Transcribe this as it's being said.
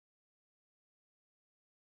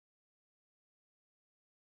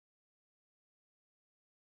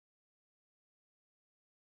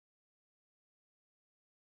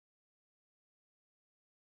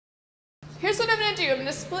Here's what I'm going to do. I'm going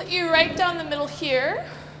to split you right down the middle here.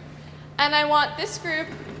 And I want this group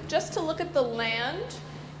just to look at the land.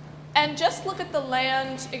 And just look at the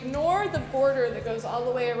land. Ignore the border that goes all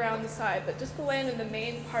the way around the side, but just the land in the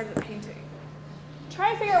main part of the painting. Try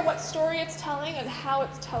and figure out what story it's telling and how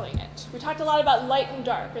it's telling it. We talked a lot about light and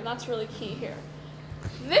dark, and that's really key here.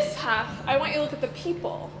 This half, I want you to look at the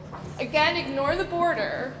people. Again, ignore the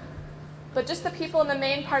border, but just the people in the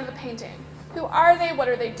main part of the painting. Who are they? What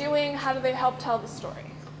are they doing? How do they help tell the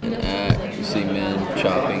story? You see men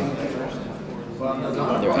chopping.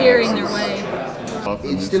 Clearing their way.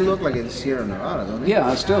 It still looks like it's Sierra Nevada, don't it?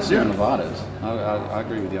 Yeah, it's still Sierra Nevadas. I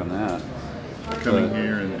agree with you on that. Coming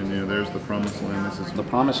here, and you know, there's the promised land. This is The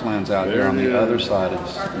promised land's out here on the other side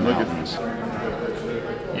of the mountains.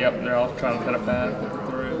 Yep, they're all trying to cut a path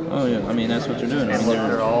through. Oh yeah, I mean that's what they're doing. And look,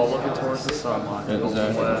 they're all looking towards the sunlight.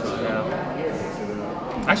 Exactly. West,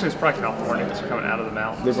 yeah. Actually, it's probably California because they're coming out of the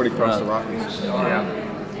mountains. They've already crossed the Rockies. Yeah.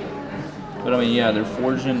 But I mean, yeah, they're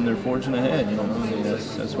forging ahead. You know, I mean,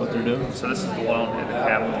 that's what they're doing. So this is the one in the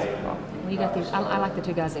capital. Well, you got these. I like the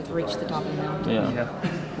two guys that reached the top of the mountain. Yeah.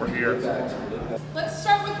 Yeah, we're here. Let's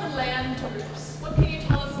start with the land groups. What can you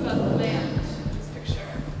tell us about the land in this picture?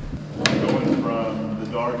 going from the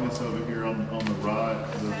darkness over here on the right,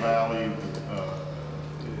 the valley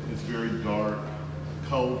is very dark,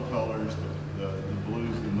 cold colors, the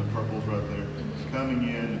blues and the purples right there. Coming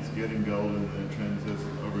in, it's getting golden and it transits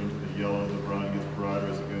over into the yellow. The brown gets brighter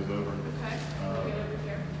as it goes over. Okay. Get over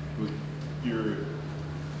here. With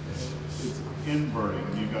it's inverting.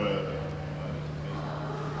 You've got a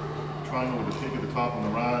triangle with a peak at the top on the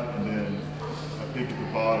right, and then a peak at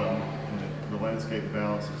the bottom, and the landscape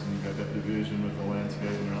balances, and you've got that division with the landscape.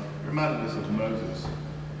 And it reminded us of Moses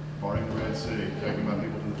parting the Red Sea, taking my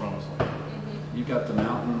people to the Promised Land. You've got the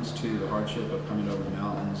mountains too, the hardship of coming over the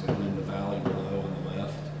mountains, and then the valley below on the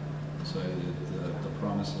left. So the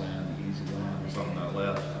promised land, the easy land is on the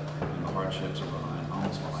left, and the hardships are behind,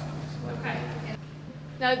 almost behind us. Okay.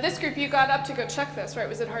 Now this group, you got up to go check this, right?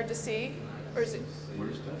 Was it hard to see? Or is it?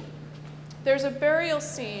 Where's that? There's a burial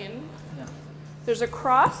scene. There's a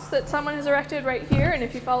cross that someone has erected right here, and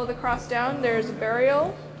if you follow the cross down, there's a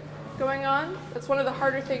burial going on. That's one of the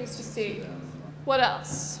harder things to see. What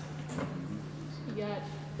else? You got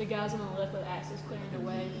the guys on the left with axes clearing the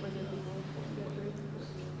way for the people to go through.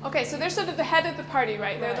 Okay, so they're sort of the head of the party,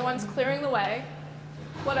 right? They're the ones clearing the way.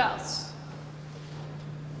 What else?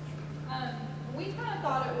 We kind of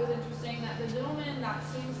thought it was interesting that the gentleman that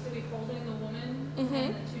seems to be holding the woman and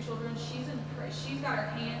the two children, she's got her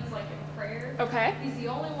hands like in prayer. Okay. He's the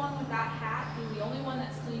only one with that hat. He's the only one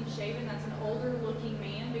that's clean shaven. That's an older looking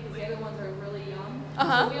man because the other ones are really young.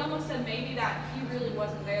 So we almost said maybe that he really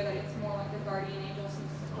wasn't there, that it's more like the guardian angel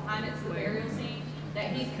since behind it's the burial scene,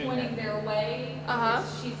 that he's pointing their way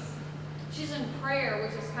because she's in prayer,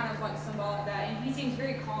 which is kind of like symbolic of that, and he seems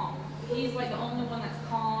very calm. He's like the only one that's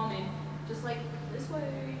calm and just like this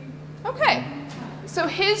way. Okay, so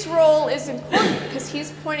his role is important because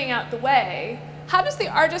he's pointing out the way. How does the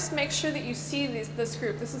artist make sure that you see this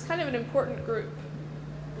group? This is kind of an important group.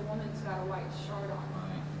 The woman's got a white shard on.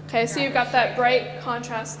 Okay, so you've got that bright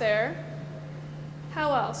contrast there.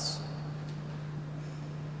 How else?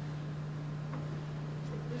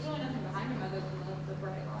 There's really nothing behind him other than the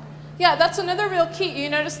bright light. Yeah, that's another real key. You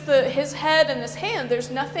notice his head and his hand,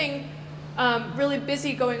 there's nothing really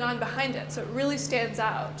busy going on behind it, so it really stands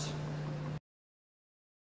out.